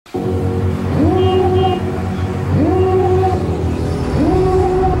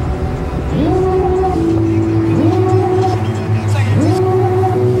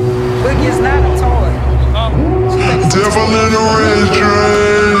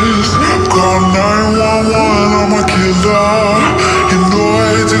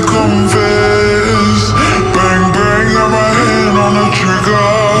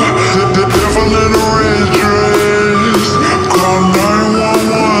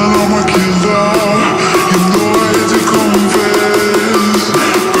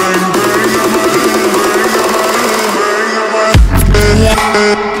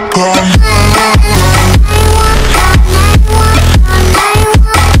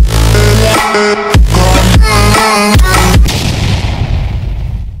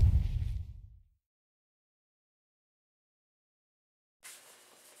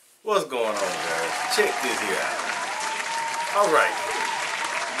What's going on, guys? Check this here out. Alright,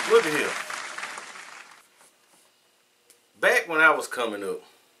 look at here. Back when I was coming up,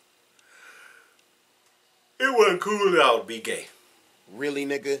 it wasn't cool at all to be gay. Really,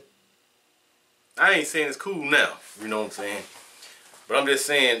 nigga? I ain't saying it's cool now, you know what I'm saying? But I'm just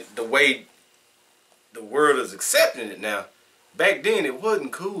saying the way the world is accepting it now, back then it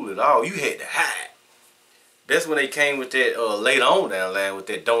wasn't cool at all. You had to hide. That's when they came with that later on down the line with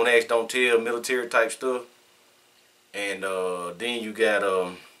that don't ask, don't tell military type stuff. And then you got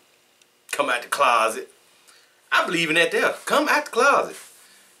come out the closet. I believe in that there. Come out the closet.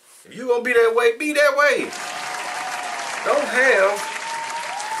 If you gonna be that way, be that way. Don't have.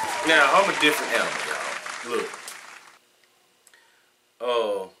 Now I'm a different animal, y'all. Look.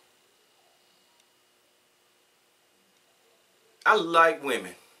 I like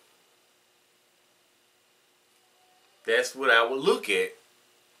women. That's what I would look at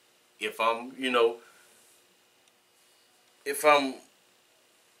if I'm, you know, if I'm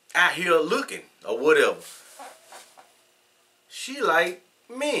out here looking or whatever. She like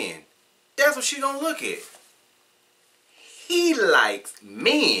men. That's what she gonna look at. He likes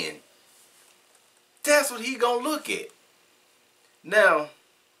men. That's what he gonna look at. Now,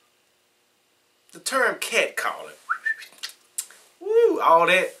 the term catcalling. Woo, all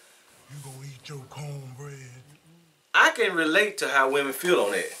that. You gonna eat your cornbread? I can relate to how women feel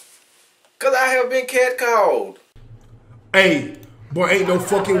on that. Cause I have been catcalled. Hey, boy, ain't no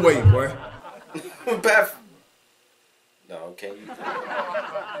fucking way, boy. No, okay.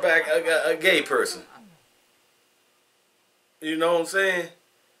 Back a gay person. You know what I'm saying?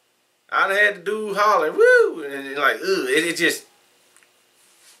 I done had the dude hollering, woo, and like, ugh, it just,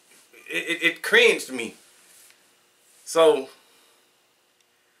 it cringed me. So,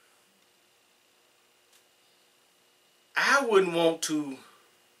 I wouldn't want to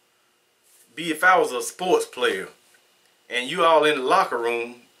be, if I was a sports player and you all in the locker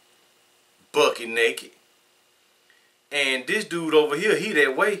room bucket naked and this dude over here, he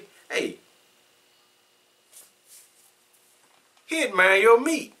that way, hey, he admire your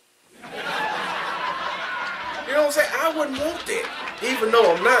meat. You know what I'm saying? I wouldn't want that. Even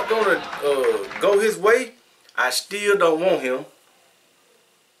though I'm not gonna go his way, I still don't want him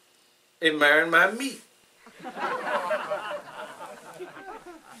admiring my meat.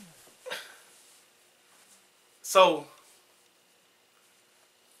 So,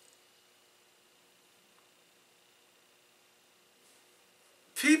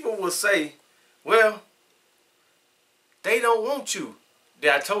 people will say, well, they don't want you.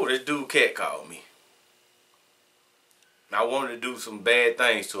 I told this dude catcalled me. I wanted to do some bad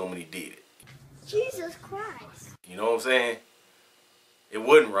things to him when he did it. Jesus Christ. You know what I'm saying? It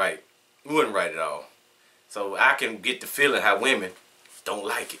wasn't right. It wasn't right at all. So I can get the feeling how women don't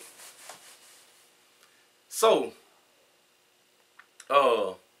like it. So,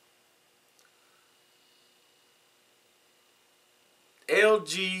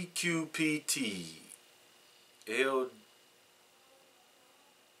 Lgbtq,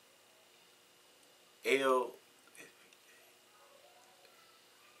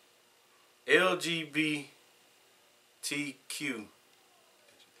 LGBTQ.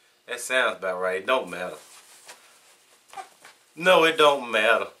 That sounds about right. It don't matter. No, it don't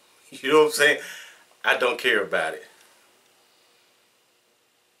matter. You know what I'm saying? I don't care about it.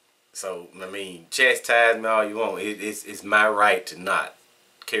 So, I mean, chastise me all you want. It's my right to not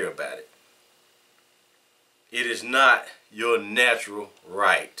care about it. It is not your natural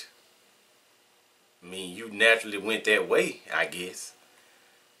right. I mean, you naturally went that way, I guess.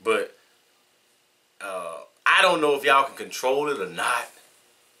 But I don't know if y'all can control it or not.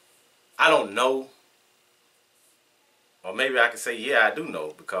 I don't know. Or maybe I can say, yeah, I do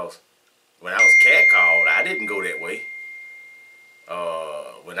know. Because when I was catcalled, I didn't go that way.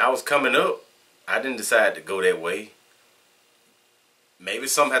 When I was coming up, I didn't decide to go that way. Maybe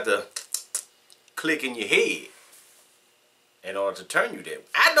something had to click in your head in order to turn you that way.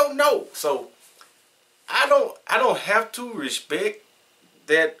 I don't know. So I don't have to respect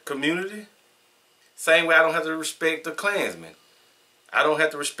that community. Same way I don't have to respect the Klansman. I don't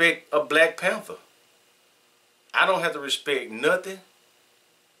have to respect a Black Panther. I don't have to respect nothing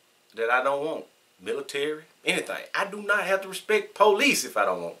that I don't want. Military, anything. I do not have to respect police if I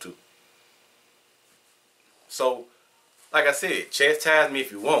don't want to. So, like I said, chastise me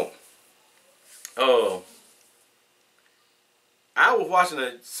if you want. I was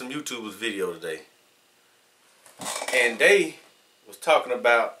watching some YouTubers video today, and they was talking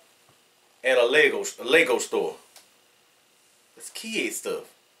about at a Lego store. It's kid stuff.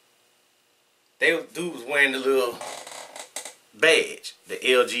 Dude was wearing the little badge, the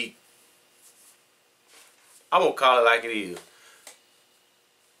I'm gonna call it like it is.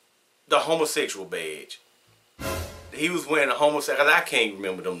 The homosexual badge. He was wearing a homosexual. I can't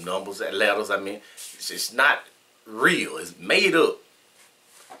remember them numbers, that letters. I mean, it's just not real. It's made up.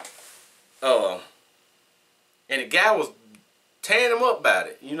 And the guy was tearing him up about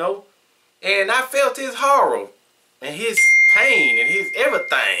it, you know. And I felt his horror and his pain and his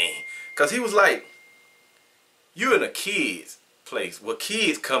everything, cause he was like, "You're in a kid's place where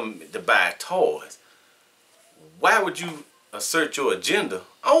kids come to buy toys. Why would you assert your agenda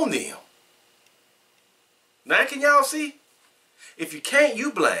on them?" Now, can y'all see? If you can't,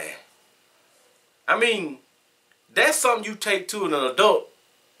 you blind. I mean, that's something you take to an adult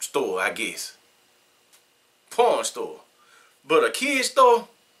store, I guess. Porn store. But a kid store?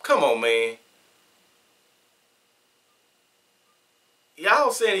 Come on, man.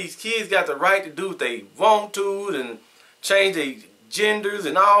 Y'all saying these kids got the right to do what they want to and change their genders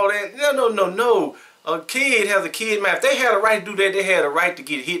and all that. No. A kid has a kid mind. If they had a right to do that, they had a right to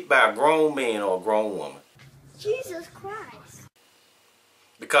get hit by a grown man or a grown woman. Jesus Christ.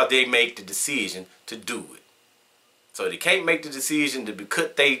 Because they make the decision to do it. So they can't make the decision to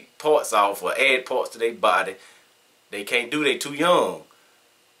cut their parts off or add parts to their body. They can't do it. They too young.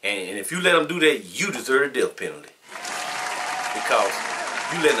 And if you let them do that, you deserve a death penalty. Because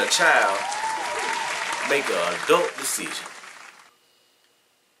you letting a child make an adult decision.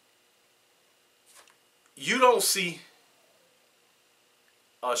 You don't see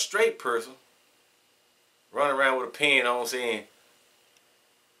a straight person running around with a pen on saying,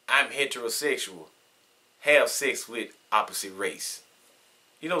 "I'm heterosexual, have sex with opposite race."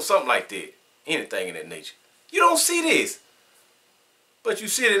 You know, something like that. Anything in that nature. You don't see this. But you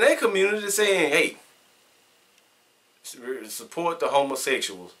see it in their community saying, "Hey, support the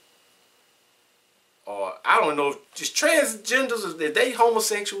homosexuals." Or, I don't know, just transgenders, are they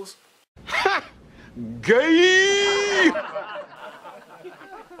homosexuals? Ha! Gay!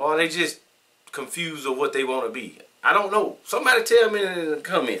 Or are they just confused of what they want to be? I don't know. Somebody tell me in the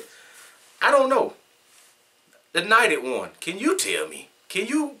comments. I don't know. The Knighted One, can you tell me? Can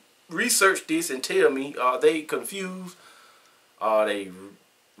you research this and tell me, are they confused? Are they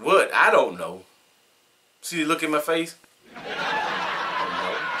what? I don't know. See the look in my face?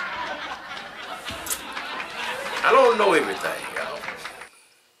 I don't know everything, y'all.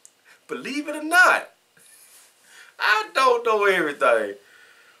 Believe it or not, I don't know everything.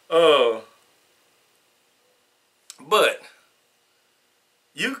 But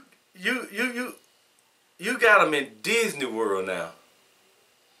you got them in Disney World now.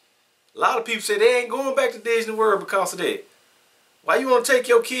 A lot of people say they ain't going back to Disney World because of that. Why you want to take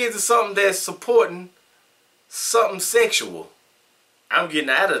your kids to something that's supporting something sexual? I'm getting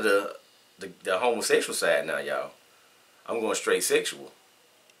out of the homosexual side now, y'all. I'm going straight sexual.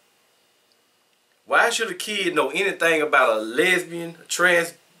 Why should a kid know anything about a lesbian, a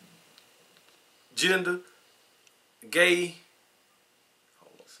transgender, gay,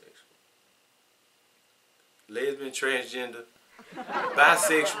 homosexual, lesbian, transgender,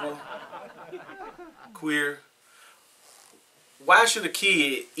 bisexual, queer? Why should a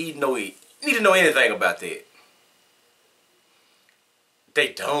kid need to know anything about that? They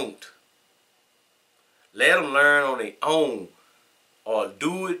don't. Let them learn on their own, or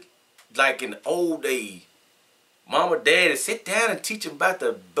do it like in the old days. Mama, daddy, sit down and teach them about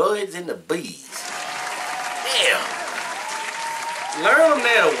the birds and the bees. Yeah. Learn them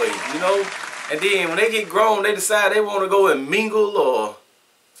that way, you know. And then when they get grown, they decide they want to go and mingle or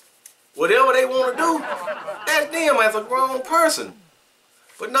whatever they want to do. That's them as a grown person.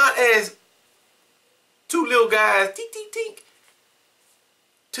 But not as two little guys, tink, tink, tink.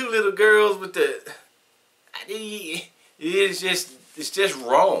 Two little girls with the... It's just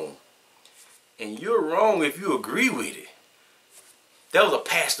wrong. And you're wrong if you agree with it. There was a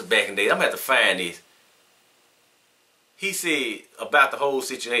pastor back in the day. I'm going to have to find this. He said about the whole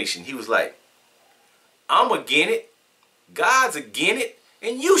situation, he was like, "I'm against it, God's against it,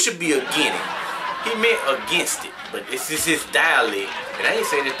 and you should be against it." He meant against it, but it's just his dialect. And I ain't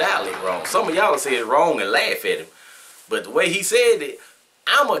saying his dialect wrong. Some of y'all say it wrong and laugh at him. But the way he said it,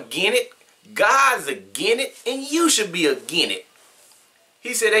 "I'm against it, God's against it, and you should be against it."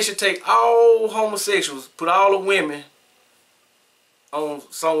 He said they should take all homosexuals, put all the women on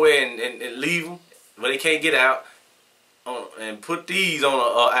somewhere and leave them where they can't get out, and put these on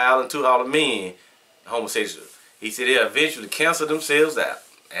an island to all the men, homosexuals. He said they'll eventually cancel themselves out.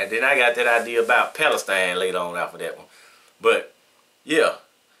 And then I got that idea about Palestine later on after that one. But, yeah.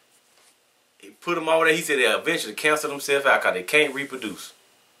 He put them over there. He said they'll eventually cancel themselves out because they can't reproduce.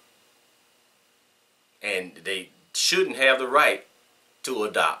 And they shouldn't have the right to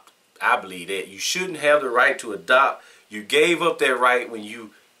adopt. I believe that you shouldn't have the right to adopt. You gave up that right when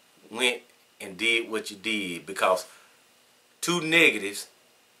you went and did what you did, because two negatives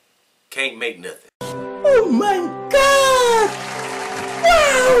can't make nothing. Oh my God!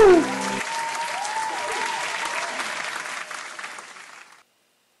 Wow!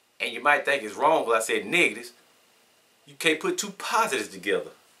 And you might think it's wrong because I said negatives. You can't put two positives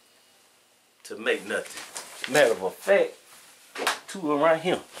together to make nothing. Matter of fact, two of them right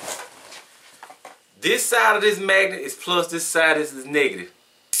here. This side of this magnet is plus, this side is negative.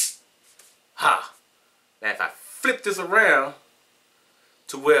 Ha! Now if I flip this around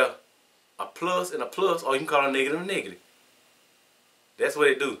to where a plus and a plus, or you can call it a negative and a negative. That's what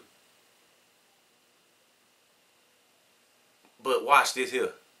it do. But watch this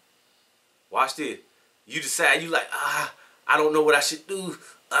here. Watch this. You decide, you like, I don't know what I should do.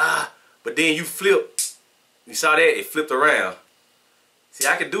 But then you flip. You saw that? It flipped around. See,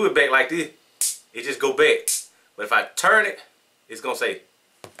 I can do it back like this. It just go back. But if I turn it, it's going to say,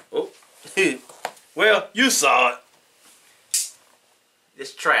 oh. Well, you saw it.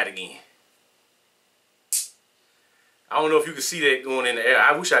 Let's try it again. I don't know if you can see that going in the air.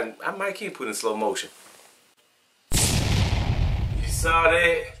 I wish I might keep put in slow motion. You saw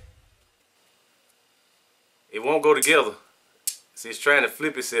that? It won't go together. See, it's trying to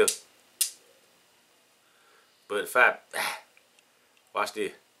flip itself. But if I, watch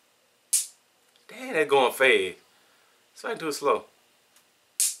this. Damn, that's going fast. So I can do it slow.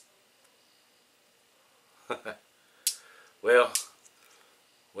 Well,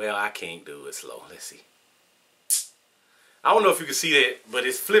 I can't do it slow. Let's see. I don't know if you can see that, but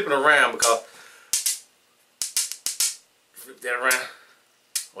it's flipping around because, flip that around.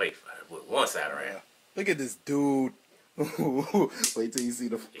 Wait, one side around. Look at this dude. Wait till you see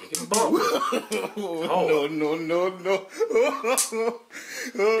the. You can bump it. Oh. No.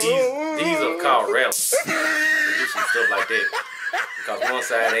 These are called ramps. They do some stuff like that because one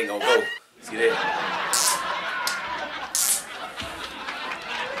side ain't gonna go. See that?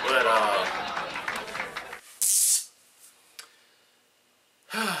 But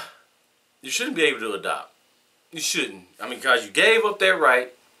you shouldn't be able to adopt. You shouldn't. I mean, because you gave up that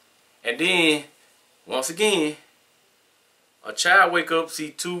right, and then once again, a child wake up, see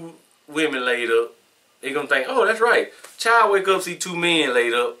two women laid up. They gonna think, oh, that's right. Child wake up, see two men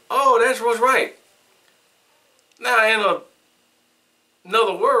laid up. Oh, that's what's right. Now in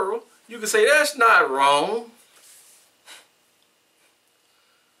another world, you can say that's not wrong.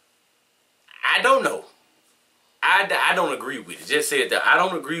 I don't know. I don't agree with it. Just said that I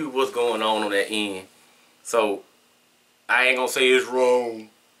don't agree with what's going on that end. So I ain't gonna say it's wrong,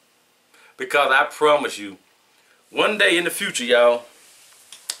 because I promise you, one day in the future, y'all,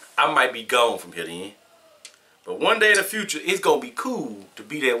 I might be gone from here then. But one day in the future, it's gonna be cool to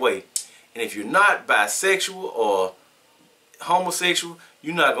be that way. And if you're not bisexual or homosexual,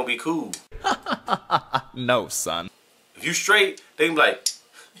 you're not gonna be cool. No, son. If you straight, they can be like,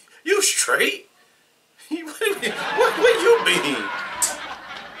 you straight? What you mean?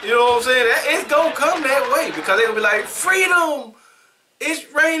 You know what I'm saying? It's gonna come that way, because they'll be like, freedom! It's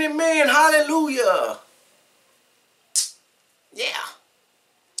raining men, hallelujah! Yeah.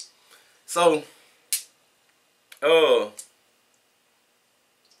 So,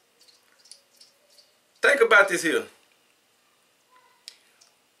 think about this here.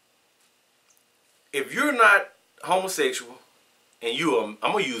 If you're not homosexual and you are,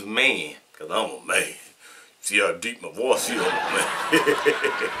 I'm gonna use man, because I'm a man. See how deep my voice is, man.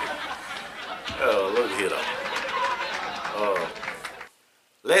 Oh, look here though.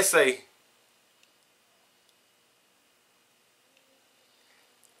 Let's say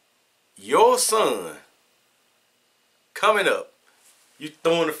your son coming up, you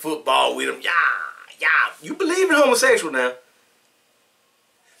throwing the football with him, yeah. You believe in homosexual now.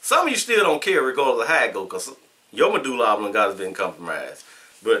 Some of you still don't care regardless of how it goes, because your medulla oblongata has been compromised.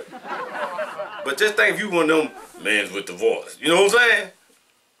 But just think if you one of them mans with divorce, you know what I'm saying?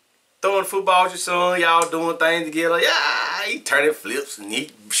 Throwing football with your son, y'all doing things together, yeah, he turning flips and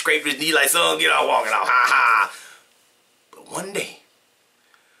he scraped his knee like, son, get out walking out, ha ha. But one day,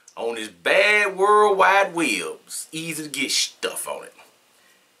 on this bad World Wide Web, it's easy to get stuff on it.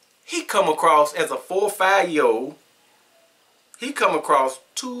 He come across, as a 4 or 5-year-old, he come across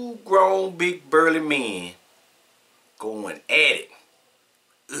two grown big burly men going at it.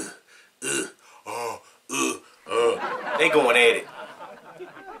 They going at it.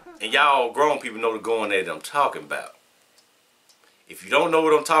 And y'all grown people know the going at it I'm talking about. If you don't know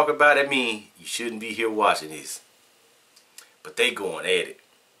what I'm talking about, that means you shouldn't be here watching this. But they going at it.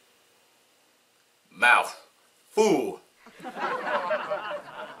 Mouth full.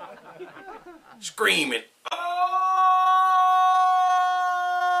 screaming.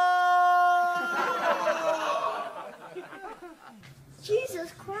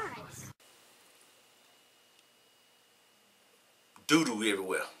 Jesus Christ. Doo-doo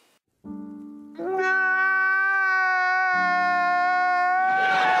everywhere.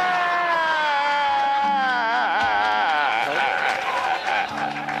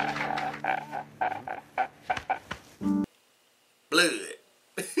 Blood.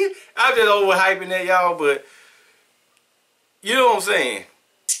 I'm just overhyping that, y'all, but you know what I'm saying?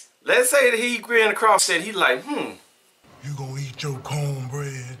 Let's say that he ran across that, he like, You gonna eat your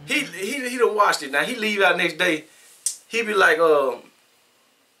cornbread? He done watched it. Now he leave out next day. He be like,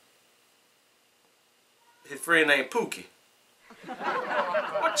 his friend named Pookie.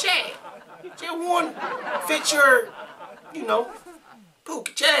 What Chad? Just one fit your, you know,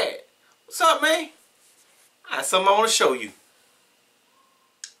 Pookie Chad. What's up, man? I got something I want to show you.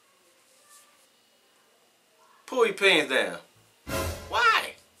 Pull your pants down.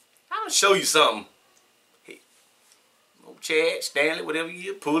 Why? I want to show you something. Hey, oh, Chad, Stanley, whatever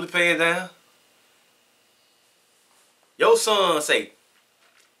you pull the pants down. Your son say,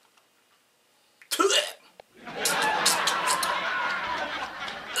 to that.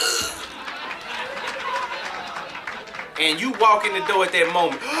 And you walk in the door at that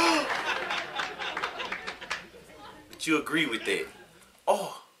moment. But you agree with that.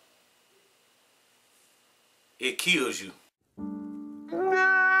 Oh. It kills you.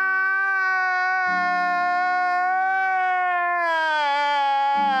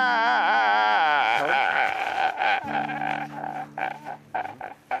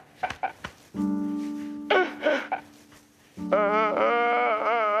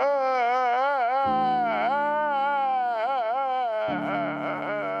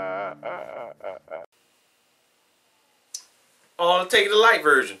 Oh, I'll take the light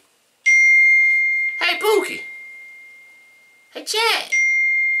version. Hey, Pookie. Hey, Chad.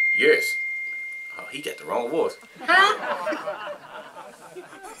 Yes. Oh, he got the wrong voice. Huh?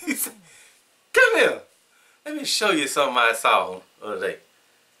 He said, come here. Let me show you something I saw the other day.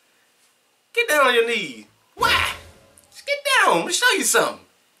 Get down on your knees. Why? Just get down. Let me show you something.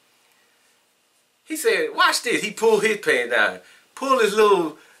 He said, watch this. He pulled his pants down. Pulled his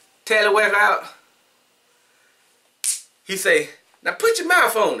little tallywhack out. He say, now put your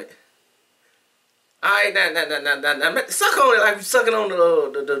mouth on it. Alright, now, suck on it like you sucking on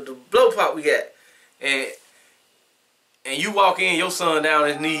the blow pop we got. And you walk in, your son down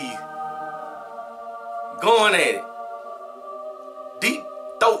his knees, going at it. Deep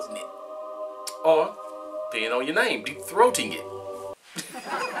throating it. Or, depending on your name, deep throating it.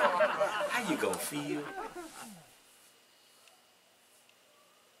 How you gonna feel?